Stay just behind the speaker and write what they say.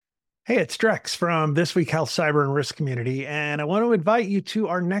Hey, it's Drex from This Week Health Cyber and Risk Community, and I want to invite you to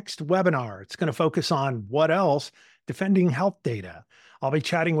our next webinar. It's going to focus on what else? Defending health data. I'll be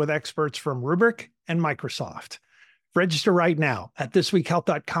chatting with experts from Rubrik and Microsoft. Register right now at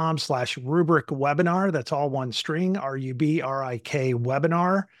thisweekhealth.com/rubric webinar. That's all one string, RUBRIK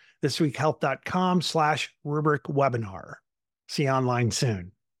webinar, thisweekhealth.com/rubric webinar. See you online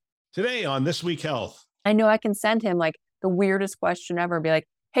soon. Today on This Week Health. I know I can send him like the weirdest question ever and be like,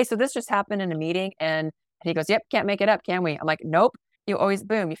 hey, so this just happened in a meeting. And he goes, yep, can't make it up, can we? I'm like, nope. You always,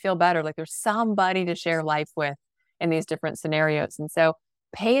 boom, you feel better. Like there's somebody to share life with in these different scenarios. And so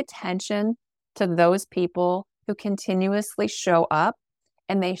pay attention to those people who continuously show up,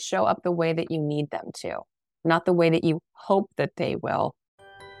 and they show up the way that you need them to, not the way that you hope that they will.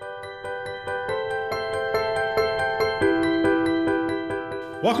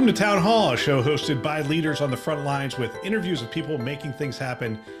 Welcome to Town Hall, a show hosted by leaders on the front lines with interviews of people making things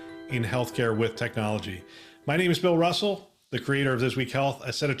happen in healthcare with technology. My name is Bill Russell, the creator of This Week Health,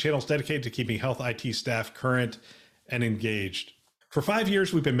 a set of channels dedicated to keeping health IT staff current and engaged. For 5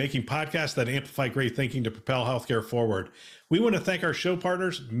 years, we've been making podcasts that amplify great thinking to propel healthcare forward. We want to thank our show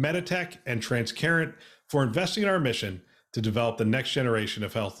partners, Meditech and Transcarent, for investing in our mission to develop the next generation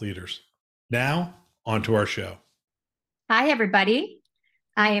of health leaders. Now, on to our show. Hi, everybody.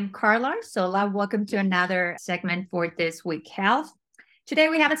 I am Carla Sola. Welcome to another segment for This Week Health. Today,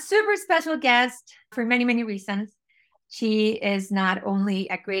 we have a super special guest for many, many reasons. She is not only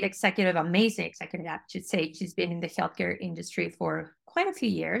a great executive, amazing executive, I should say. She's been in the healthcare industry for quite a few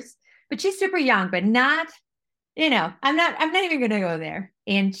years, but she's super young, but not, I'm not even going to go there.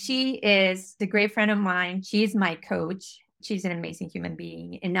 And she is a great friend of mine. She's my coach. She's an amazing human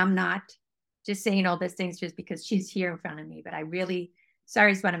being. And I'm not just saying all these things just because she's here in front of me, but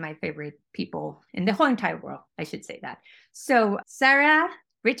Sarah is one of my favorite people in the whole entire world. I should say that. So Sarah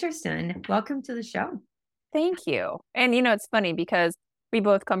Richardson, welcome to the show. Thank you. And it's funny because we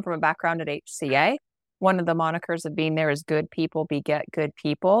both come from a background at HCA. One of the monikers of being there is good people beget good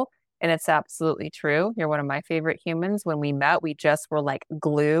people. And it's absolutely true. You're one of my favorite humans. When we met, we just were like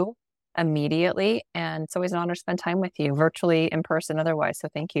glue immediately. And it's always an honor to spend time with you, virtually, in person, otherwise. So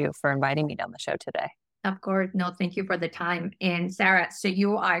thank you for inviting me down the show today. Of course. No, thank you for the time. And Sarah, so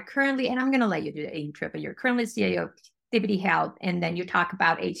you are currently, and I'm going to let you do the intro, but you're currently CEO of Activity Health. And then you talk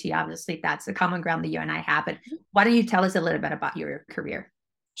about HE. Obviously, that's a common ground that you and I have. But why don't you tell us a little bit about your career?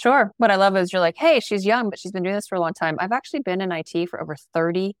 Sure. What I love is you're like, hey, she's young, but she's been doing this for a long time. I've actually been in IT for over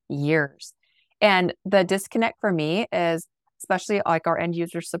 30 years. And the disconnect for me is, especially like our end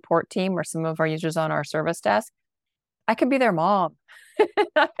user support team or some of our users on our service desk, I could be their mom.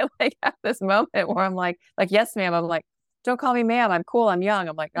 I like have this moment where I'm like, yes, ma'am. I'm like, don't call me ma'am. I'm cool. I'm young.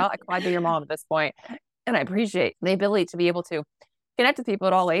 I'm like, no, I'd be your mom at this point. And I appreciate the ability to be able to connect with people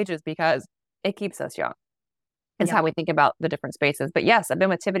at all ages because it keeps us young. It's how we think about the different spaces. But yes, I've been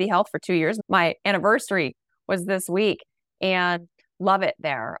with Tivity Health for 2 years. My anniversary was this week and love it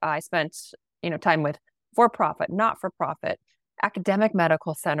there. I spent, time with for-profit, not-for-profit, academic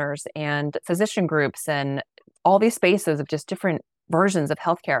medical centers and physician groups and all these spaces of just different versions of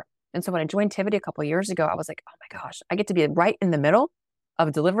healthcare. And so when I joined Tivity a couple of years ago, I was like, oh my gosh, I get to be right in the middle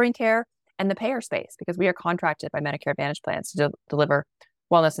of delivering care and the payer space because we are contracted by Medicare Advantage plans to deliver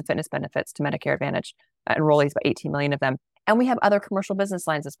wellness and fitness benefits to Medicare Advantage enrollees, about 18 million of them. And we have other commercial business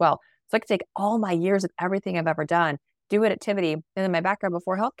lines as well. So I could take all my years of everything I've ever done, do it at Tivity. And then my background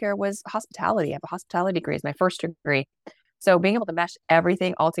before healthcare was hospitality. I have a hospitality degree as my first degree. So being able to mesh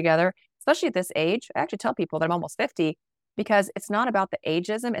everything all together, especially at this age, I actually tell people that I'm almost 50 because it's not about the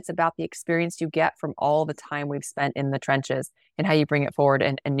ageism. It's about the experience you get from all the time we've spent in the trenches and how you bring it forward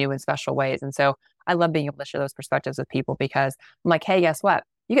in new and special ways. And so I love being able to share those perspectives with people because I'm like, hey, guess what?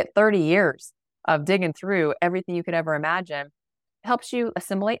 You get 30 years of digging through everything you could ever imagine. It helps you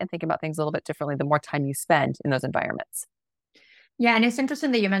assimilate and think about things a little bit differently the more time you spend in those environments. Yeah, and it's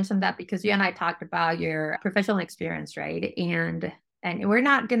interesting that you mentioned that because you and I talked about your professional experience, right? And we're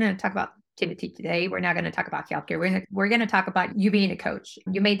not going to talk about activity today. We're not going to talk about healthcare. We're going to talk about you being a coach.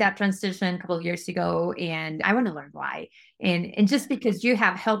 You made that transition a couple of years ago, and I want to learn why. And just because you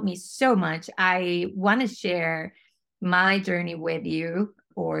have helped me so much, I want to share my journey with you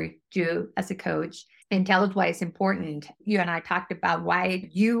or you as a coach and tell us why it's important. You and I talked about why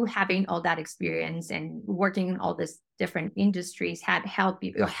you having all that experience and working in all these different industries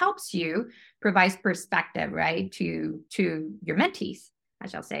helps you provides perspective, right, to your mentees, I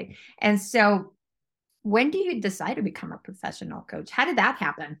shall say. And so when do you decide to become a professional coach? How did that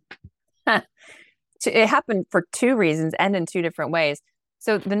happen? It happened for two reasons and in two different ways.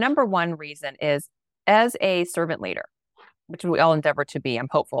 So the number one reason is as a servant leader, which we all endeavor to be. I'm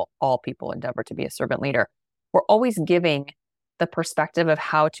hopeful all people endeavor to be a servant leader. We're always giving the perspective of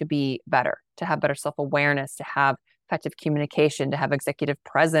how to be better, to have better self-awareness, to have effective communication, to have executive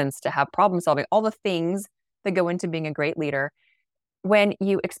presence, to have problem solving, all the things that go into being a great leader. When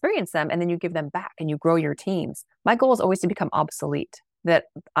you experience them and then you give them back and you grow your teams, my goal is always to become obsolete, that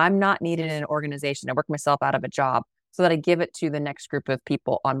I'm not needed in an organization. I work myself out of a job so that I give it to the next group of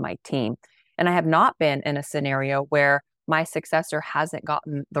people on my team. And I have not been in a scenario where my successor hasn't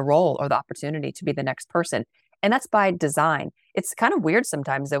gotten the role or the opportunity to be the next person. And that's by design. It's kind of weird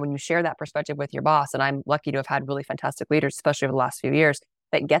sometimes though, when you share that perspective with your boss, and I'm lucky to have had really fantastic leaders, especially over the last few years,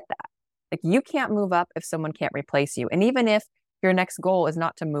 that get that. Like, you can't move up if someone can't replace you. And even if your next goal is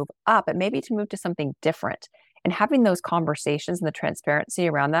not to move up, it may be to move to something different. And having those conversations and the transparency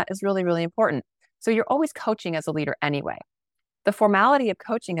around that is really, really important. So you're always coaching as a leader anyway. The formality of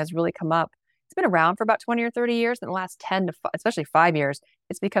coaching has really come up. It's been around for about 20 or 30 years. In the last 10 to especially 5 years,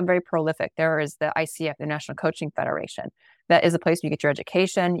 it's become very prolific. There is the ICF, the National Coaching Federation. That is a place where you get your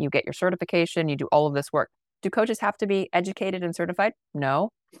education, you get your certification, you do all of this work. Do coaches have to be educated and certified? No,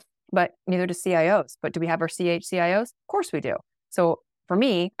 but neither do CIOs. But do we have our CIOs? Of course we do. So for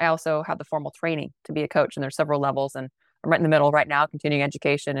me, I also have the formal training to be a coach, and there's several levels, and I'm right in the middle right now, continuing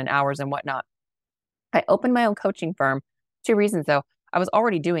education and hours and whatnot. I opened my own coaching firm. 2 reasons though. I was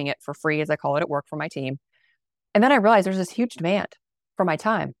already doing it for free, as I call it, at work for my team. And then I realized there's this huge demand for my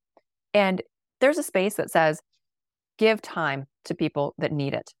time. And there's a space that says, give time to people that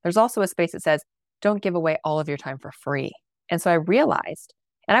need it. There's also a space that says, don't give away all of your time for free. And so I realized,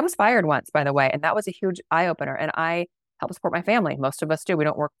 and I was fired once, by the way, and that was a huge eye opener. And I help support my family. Most of us do. We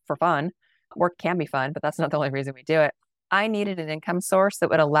don't work for fun. Work can be fun, but that's not the only reason we do it. I needed an income source that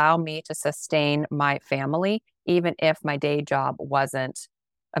would allow me to sustain my family, even if my day job wasn't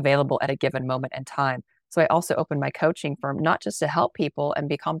available at a given moment in time. So I also opened my coaching firm, not just to help people and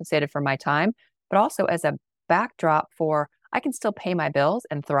be compensated for my time, but also as a backdrop for I can still pay my bills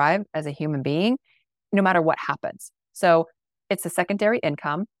and thrive as a human being, no matter what happens. So it's a secondary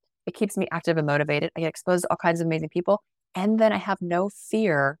income. It keeps me active and motivated. I get exposed to all kinds of amazing people. And then I have no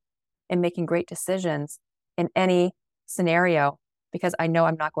fear in making great decisions in any scenario, because I know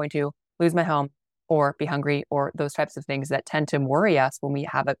I'm not going to lose my home or be hungry or those types of things that tend to worry us when we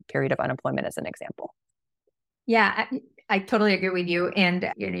have a period of unemployment, as an example. Yeah, I totally agree with you.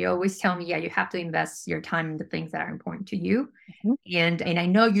 And you always tell me, yeah, you have to invest your time in the things that are important to you. And I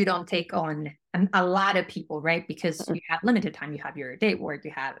know you don't take on a lot of people, right? Because you have limited time. You have your day work,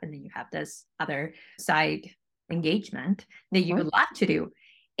 and then you have this other side engagement that you would love to do.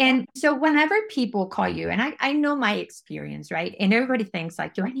 And so whenever people call you, and I know my experience, right? And everybody thinks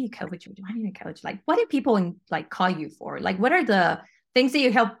like, do I need a coach? Or do I need a coach? Like, what do people like call you for? Like, what are the things that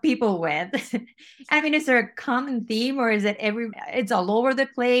you help people with? I mean, is there a common theme, or is it it's all over the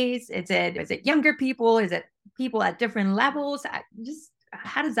place? Is it younger people? Is it people at different levels?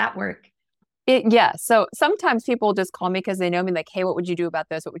 How does that work? Yeah. So sometimes people just call me because they know me, like, hey, what would you do about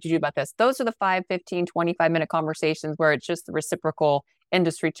this? What would you do about this? Those are the 5, 15, 25-minute conversations where it's just the reciprocal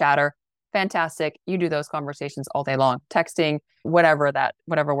industry chatter. Fantastic. You do those conversations all day long, texting,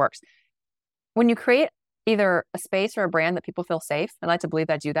 whatever works. When you create either a space or a brand that people feel safe, I like to believe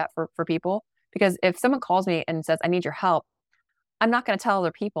I do that for people, because if someone calls me and says, I need your help, I'm not going to tell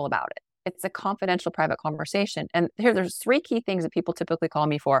other people about it. It's a confidential private conversation. And there's 3 key things that people typically call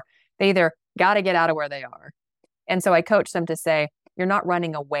me for. They either got to get out of where they are. And so I coach them to say, you're not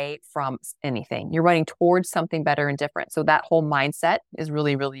running away from anything. You're running towards something better and different. So that whole mindset is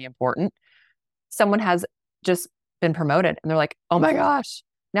really, really important. Someone has just been promoted and they're like, oh my gosh,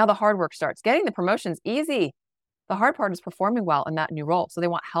 now the hard work starts. Getting the promotion's easy. The hard part is performing well in that new role. So they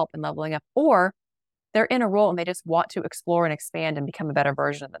want help in leveling up, or they're in a role and they just want to explore and expand and become a better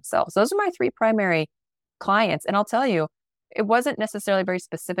version of themselves. Those are my 3 primary clients. And I'll tell you, it wasn't necessarily very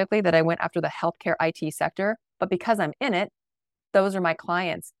specifically that I went after the healthcare IT sector, but because I'm in it, those are my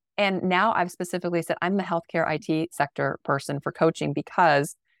clients. And now I've specifically said I'm the healthcare IT sector person for coaching,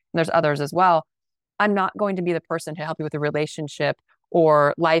 because there's others as well. I'm not going to be the person to help you with a relationship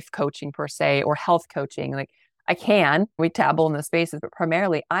or life coaching per se, or health coaching. Like, we dabble in the spaces, but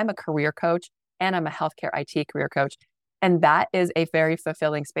primarily I'm a career coach and I'm a healthcare IT career coach. And that is a very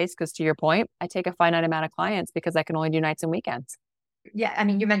fulfilling space, because to your point, I take a finite amount of clients because I can only do nights and weekends. Yeah, I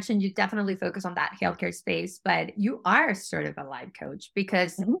mean, you mentioned you definitely focus on that healthcare space, but you are sort of a life coach,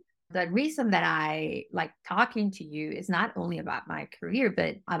 because the reason that I like talking to you is not only about my career,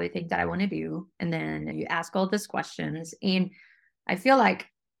 but other things that I want to do. And then you ask all these questions, and I feel like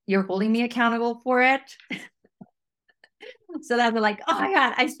you're holding me accountable for it. So that we're like, oh my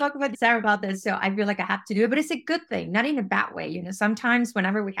God, I spoke with Sarah about this. So I feel like I have to do it, but it's a good thing, not in a bad way. Sometimes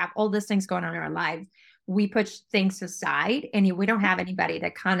whenever we have all these things going on in our lives, we push things aside, and if we don't have anybody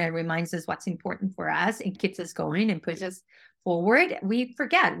that kind of reminds us what's important for us and keeps us going and pushes forward, we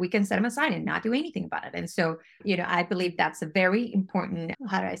forget. We can set them aside and not do anything about it. And so, I believe that's a very important,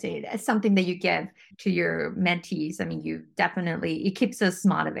 how do I say it? It's something that you give to your mentees. I mean, it keeps us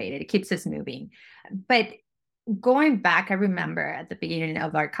motivated. It keeps us moving. But going back, I remember at the beginning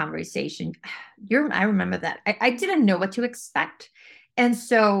of our conversation, I remember that I didn't know what to expect. And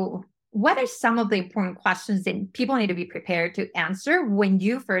so what are some of the important questions that people need to be prepared to answer when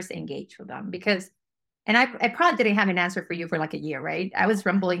you first engage with them? Because, and I probably didn't have an answer for you for like a year, right? I was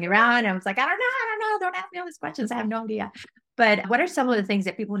rumbling around. I was like, I don't know. Don't ask me all these questions. I have no idea. But what are some of the things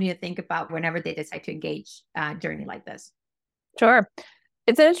that people need to think about whenever they decide to engage a journey like this? Sure.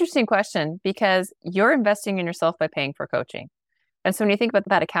 It's an interesting question because you're investing in yourself by paying for coaching. And so when you think about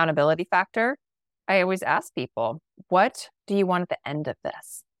that accountability factor, I always ask people, what do you want at the end of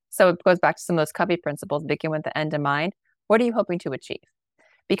this? So it goes back to some of those Covey principles, begin with the end in mind. What are you hoping to achieve?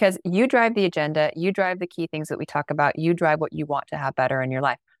 Because you drive the agenda, you drive the key things that we talk about, you drive what you want to have better in your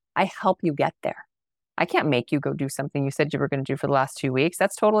life. I help you get there. I can't make you go do something you said you were going to do for the last 2 weeks.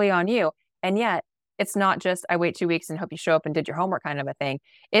 That's totally on you. And yet it's not just, I wait 2 weeks and hope you show up and did your homework kind of a thing.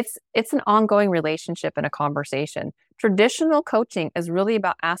 It's an ongoing relationship and a conversation. Traditional coaching is really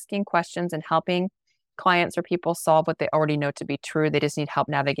about asking questions and helping clients or people solve what they already know to be true. They just need help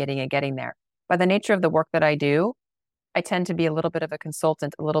navigating and getting there. By the nature of the work that I do, I tend to be a little bit of a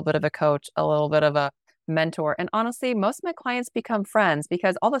consultant, a little bit of a coach, a little bit of a mentor. And honestly, most of my clients become friends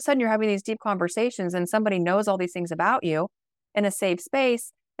because all of a sudden you're having these deep conversations and somebody knows all these things about you in a safe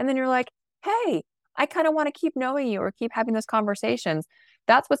space. And then you're like, hey, I kind of want to keep knowing you or keep having those conversations.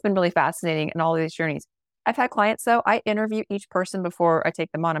 That's what's been really fascinating in all of these journeys. I've had clients, though, I interview each person before I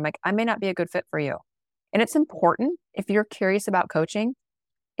take them on. I'm like, I may not be a good fit for you. And it's important, if you're curious about coaching,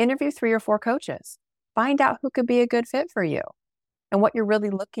 interview 3 or 4 coaches. Find out who could be a good fit for you and what you're really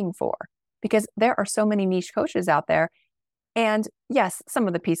looking for, because there are so many niche coaches out there. And yes, some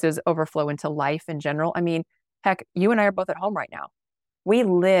of the pieces overflow into life in general. I mean, heck, you and I are both at home right now. We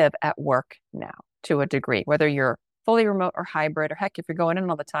live at work now to a degree, whether you're fully remote or hybrid, or heck, if you're going in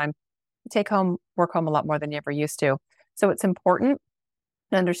all the time, you work home a lot more than you ever used to. So it's important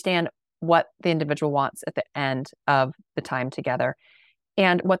to understand what the individual wants at the end of the time together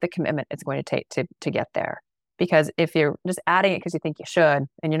and what the commitment is going to take to get there. Because if you're just adding it because you think you should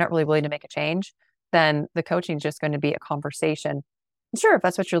and you're not really willing to make a change, then the coaching is just going to be a conversation. Sure, if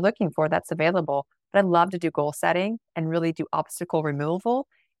that's what you're looking for, that's available. But I love to do goal setting and really do obstacle removal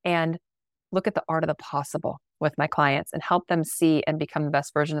and look at the art of the possible with my clients and help them see and become the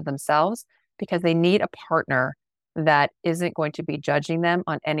best version of themselves, because they need a partner that isn't going to be judging them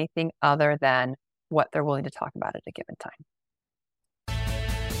on anything other than what they're willing to talk about at a given time.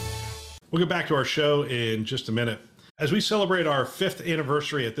 We'll get back to our show in just a minute. As we celebrate our 5th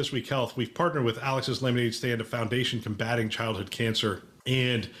anniversary at This Week Health, we've partnered with Alex's Lemonade Stand, a foundation combating childhood cancer.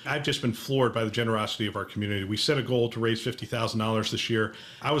 And I've just been floored by the generosity of our community. We set a goal to raise $50,000 this year.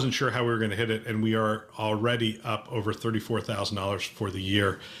 I wasn't sure how we were going to hit it, and we are already up over $34,000 for the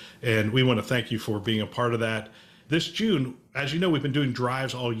year. And we want to thank you for being a part of that. This June, as you know, we've been doing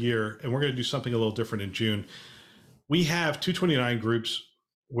drives all year, and we're going to do something a little different in June. We have 229 groups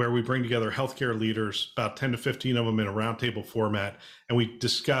where we bring together healthcare leaders, about 10 to 15 of them in a roundtable format, and we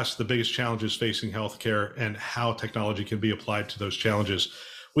discuss the biggest challenges facing healthcare and how technology can be applied to those challenges.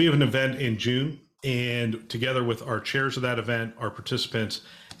 We have an event in June, and together with our chairs of that event, our participants,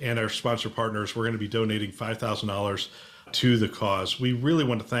 and our sponsor partners, we're going to be donating $5,000 to the cause. We really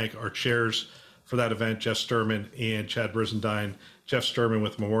want to thank our chairs for that event, Jeff Sturman and Chad Brizendine. Jeff Sturman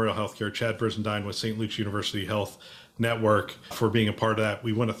with Memorial Healthcare, Chad Brizendine with St. Luke's University Health Network, for being a part of that.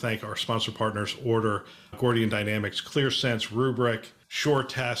 We want to thank our sponsor partners, Order, Gordian Dynamics, ClearSense, Rubric,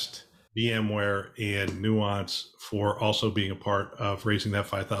 SureTest, VMware, and Nuance for also being a part of raising that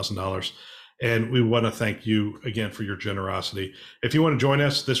 $5,000. And we want to thank you again for your generosity. If you want to join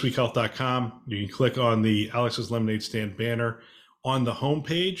us, thisweekhealth.com, you can click on the Alex's Lemonade Stand banner on the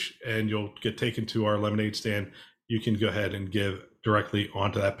homepage, and you'll get taken to our lemonade stand. You can go ahead and give directly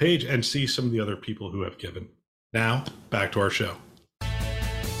onto that page and see some of the other people who have given. Now, back to our show.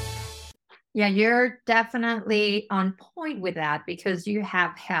 Yeah, you're definitely on point with that, because you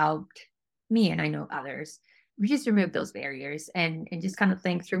have helped me, and I know others, just remove those barriers and just kind of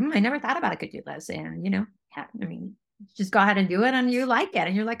think through, I never thought about I could do this. And, just go ahead and do it, and you like it.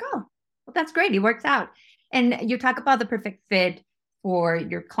 And you're like, oh, well, that's great. It works out. And you talk about the perfect fit for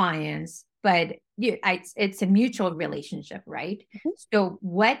your clients, but it's a mutual relationship, right? So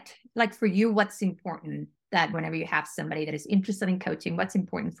like for you, what's important that whenever you have somebody that is interested in coaching, what's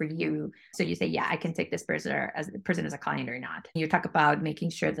important for you? So you say, yeah, I can take this person as a client or not. You talk about making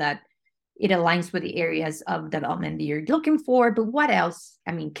sure that it aligns with the areas of development that you're looking for, but what else?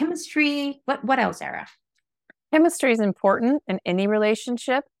 I mean, chemistry, what else, Sarah? Chemistry is important in any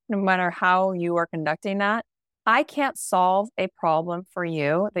relationship, no matter how you are conducting that. I can't solve a problem for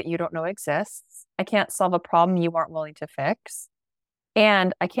you that you don't know exists. I can't solve a problem you aren't willing to fix.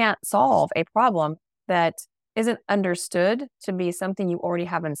 And I can't solve a problem that isn't understood to be something you already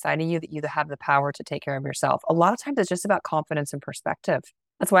have inside of you that you have the power to take care of yourself. A lot of times it's just about confidence and perspective.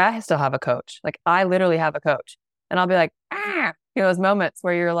 That's why I still have a coach. Like I literally have a coach and I'll be like, those moments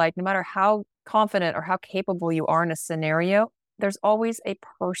where you're like, no matter how confident or how capable you are in a scenario, there's always a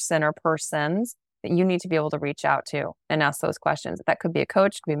person or persons that you need to be able to reach out to and ask those questions. That could be a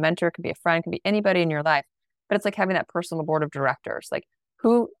coach, could be a mentor, could be a friend, could be anybody in your life. But it's like having that personal board of directors, like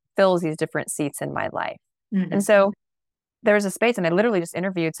who fills these different seats in my life. Mm-hmm. And so there's a space, and I literally just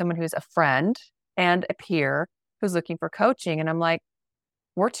interviewed someone who's a friend and a peer who's looking for coaching. And I'm like,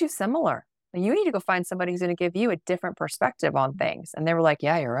 we're too similar. You need to go find somebody who's going to give you a different perspective on things. And they were like,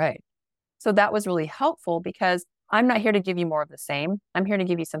 yeah, you're right. So that was really helpful because I'm not here to give you more of the same. I'm here to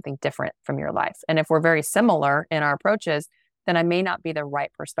give you something different from your life. And if we're very similar in our approaches, then I may not be the right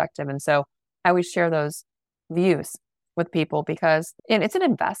perspective. And so I always share those views with people because it's an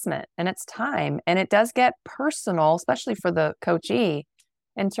investment and it's time. And it does get personal, especially for the coachee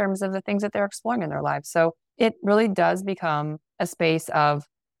in terms of the things that they're exploring in their lives. So it really does become a space of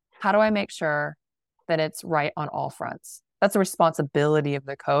how do I make sure that it's right on all fronts? That's a responsibility of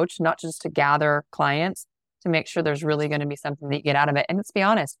the coach, not just to gather clients, to make sure there's really going to be something that you get out of it. And let's be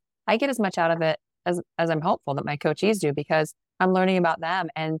honest, I get as much out of it as I'm hopeful that my coachees do because I'm learning about them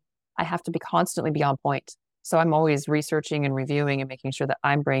and I have to constantly be on point. So I'm always researching and reviewing and making sure that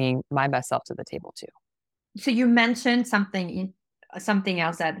I'm bringing my best self to the table too. So you mentioned something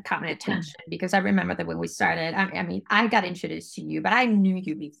else that caught my attention because I remember that when we started, I mean, I got introduced to you, but I knew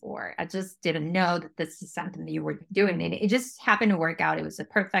you before. I just didn't know that this is something that you were doing. And it just happened to work out. It was a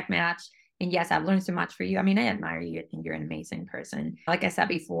perfect match. And yes, I've learned so much for you. I mean, I admire you. I think you're an amazing person. Like I said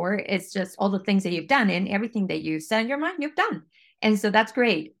before, it's just all the things that you've done and everything that you set in your mind, you've done. And so that's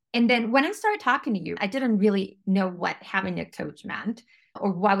great. And then when I started talking to you, I didn't really know what having a coach meant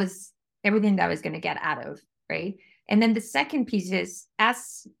or what was everything that I was going to get out of, right? And then the second piece is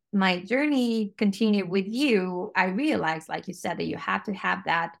as my journey continued with you, I realized, like you said, that you have to have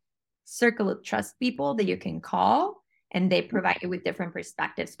that circle of trust people that you can call and they provide you with different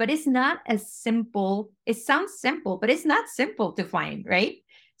perspectives. But it's not as simple. It sounds simple, but it's not simple to find, right?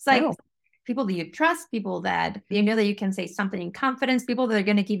 It's like people that you trust, people that you know that you can say something in confidence, people that are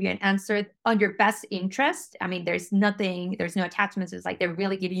going to give you an answer on your best interest. I mean, there's no attachments. It's like they're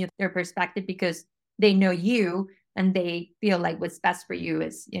really giving you their perspective because they know you and they feel like what's best for you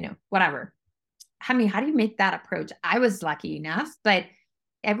is, whatever. I mean, how do you make that approach? I was lucky enough, but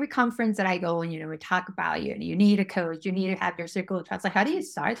every conference that I go and, we talk about you need a coach, you need to have your circle of trust. Like, how do you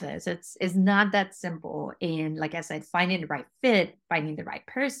start this? It's not that simple. And like I said, finding the right fit, finding the right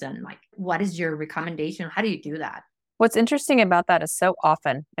person, like what is your recommendation? How do you do that? What's interesting about that is so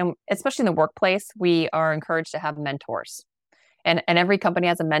often, and especially in the workplace, we are encouraged to have mentors. And every company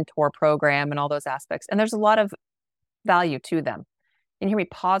has a mentor program and all those aspects. And there's a lot of value to them. And hear me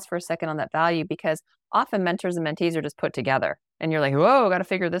pause for a second on that value because often mentors and mentees are just put together. And you're like, whoa, got to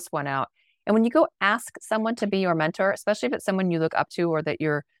figure this one out. And when you go ask someone to be your mentor, especially if it's someone you look up to or that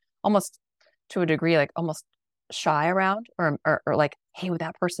you're almost to a degree, like almost shy around or like, hey, would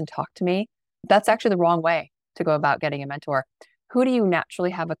that person talk to me? That's actually the wrong way to go about getting a mentor. Who do you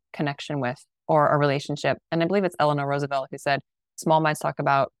naturally have a connection with or a relationship? And I believe it's Eleanor Roosevelt who said, small minds talk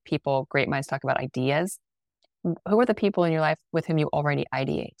about people, great minds talk about ideas. Who are the people in your life with whom you already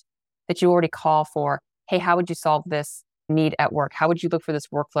ideate, that you already call for, hey, how would you solve this need at work? How would you look for this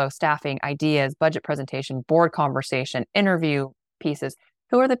workflow, staffing, ideas, budget presentation, board conversation, interview pieces?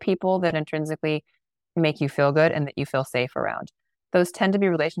 Who are the people that intrinsically make you feel good and that you feel safe around? Those tend to be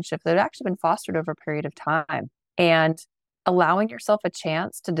relationships that have actually been fostered over a period of time. And allowing yourself a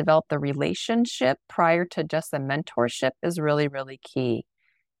chance to develop the relationship prior to just the mentorship is really, really key.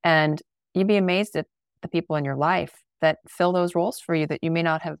 And you'd be amazed at the people in your life that fill those roles for you that you may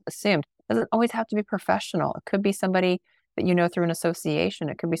not have assumed. It doesn't always have to be professional. It could be somebody that you know through an association.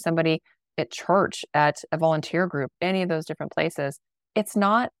 It could be somebody at church, at a volunteer group, any of those different places. It's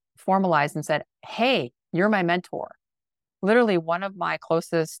not formalized and said, hey, you're my mentor. Literally one of my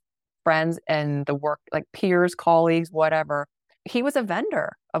closest friends in the work, like peers, colleagues, whatever, he was a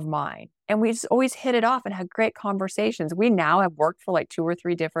vendor of mine, and we just always hit it off and had great conversations. We now have worked for like 2 or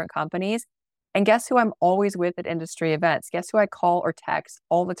 3 different companies. And guess who I'm always with at industry events? Guess who I call or text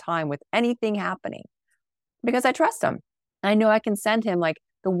all the time with anything happening? Because I trust him. I know I can send him like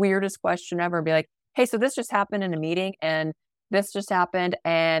the weirdest question ever and be like, hey, so this just happened in a meeting, and this just happened,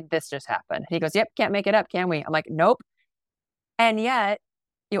 and this just happened. He goes, yep, can't make it up, can we? I'm like, nope. And yet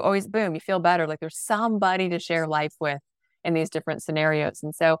you always, boom, you feel better. Like there's somebody to share life with in these different scenarios.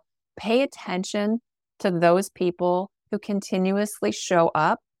 And so pay attention to those people who continuously show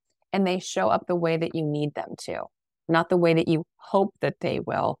up, and they show up the way that you need them to, not the way that you hope that they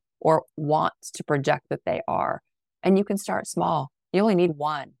will or want to project that they are. And you can start small. You only need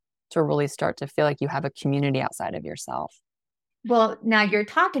one to really start to feel like you have a community outside of yourself. Well, now you're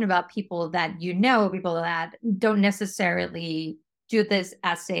talking about people that people that don't necessarily do this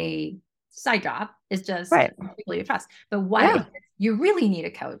as a side job. It's just people you trust. But what if you really need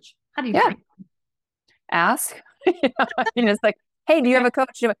a coach? How do you find one? Ask. It's like, hey, do you have a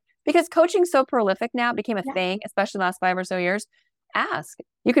coach? Because coaching's so prolific now, it became a thing, especially the last 5 or so years. Ask.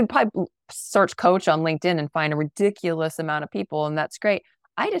 You can probably search coach on LinkedIn and find a ridiculous amount of people, and that's great.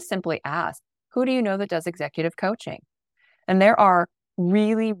 I just simply ask, who do you know that does executive coaching? And there are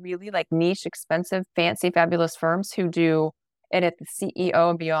really, really like niche, expensive, fancy, fabulous firms who do it at the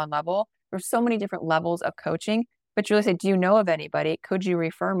CEO and beyond level. There's so many different levels of coaching, but you really say, do you know of anybody? Could you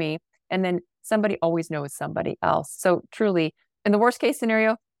refer me? And then somebody always knows somebody else. So truly, in the worst case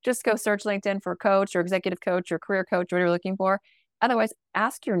scenario, just go search LinkedIn for coach or executive coach or career coach, whatever you're looking for. Otherwise,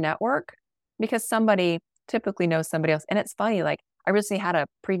 ask your network, because somebody typically knows somebody else. And it's funny, like I recently had a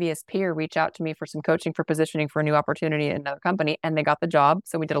previous peer reach out to me for some coaching for positioning for a new opportunity in another company, and they got the job.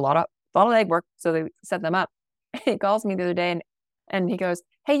 So we did a lot of legwork. So they set them up. He calls me the other day and he goes,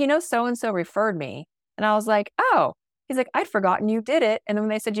 hey, so-and-so referred me. And I was like, oh, he's like, I'd forgotten you did it. And then when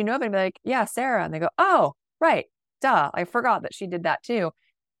they said, I'd be like, yeah, Sarah. And they go, oh, right. Duh. I forgot that she did that too.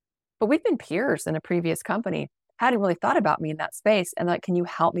 But we've been peers in a previous company. Hadn't really thought about me in that space. And like, can you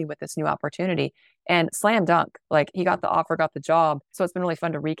help me with this new opportunity? And slam dunk, like he got the offer, got the job. So it's been really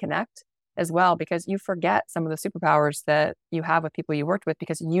fun to reconnect as well, because you forget some of the superpowers that you have with people you worked with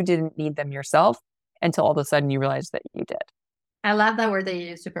because you didn't need them yourself until all of a sudden you realized that you did. I love that word that you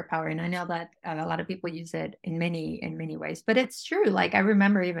use, superpower. And I know that a lot of people use it in many ways, but it's true. Like I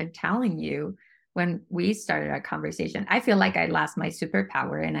remember even telling you when we started our conversation, I feel like I lost my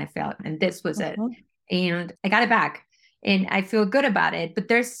superpower and this was it. And I got it back and I feel good about it. But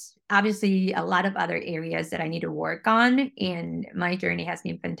there's obviously a lot of other areas that I need to work on. And my journey has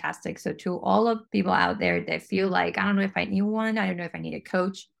been fantastic. So to all of people out there that feel like, I don't know if I need one, I don't know if I need a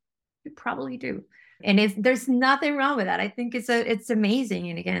coach, you probably do. And if there's nothing wrong with that, I think it's amazing.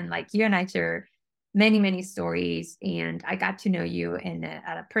 And again, like you and I share many stories, and I got to know you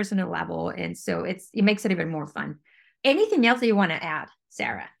at a personal level. And so it makes it even more fun. Anything else that you want to add,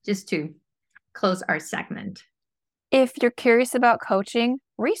 Sarah, just to close our segment? If you're curious about coaching,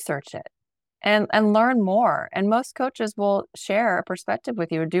 research it and learn more. And most coaches will share a perspective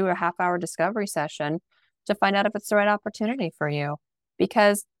with you or do a half-hour discovery session to find out if it's the right opportunity for you,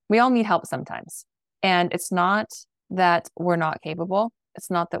 because we all need help sometimes. And it's not that we're not capable.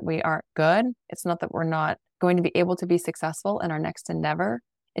 It's not that we aren't good. It's not that we're not going to be able to be successful in our next endeavor.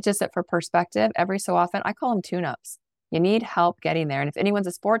 It's just that for perspective, every so often, I call them tune-ups. You need help getting there. And if anyone's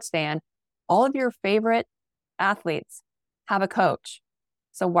a sports fan, all of your favorite athletes have a coach.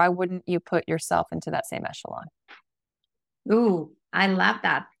 So why wouldn't you put yourself into that same echelon? Ooh, I love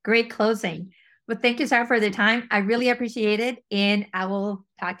that. Great closing. Well, thank you, Sarah, for the time. I really appreciate it. And I will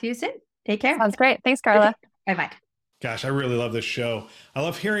talk to you soon. Take care. Sounds great. Thanks, Carla. Bye-bye. Gosh, I really love this show. I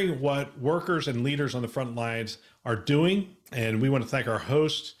love hearing what workers and leaders on the front lines are doing. And we want to thank our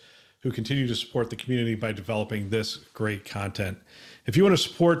hosts who continue to support the community by developing this great content. If you want to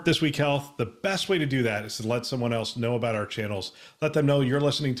support This Week Health, the best way to do that is to let someone else know about our channels. Let them know you're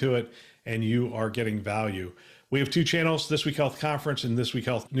listening to it and you are getting value. We have 2 channels, This Week Health Conference and This Week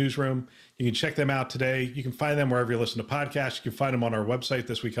Health Newsroom. You can check them out today. You can find them wherever you listen to podcasts. You can find them on our website,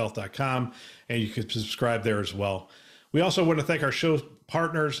 thisweekhealth.com, and you can subscribe there as well. We also want to thank our show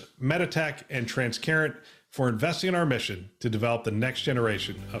partners, Meditech and Transcarent, for investing in our mission to develop the next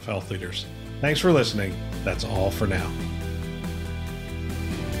generation of health leaders. Thanks for listening. That's all for now.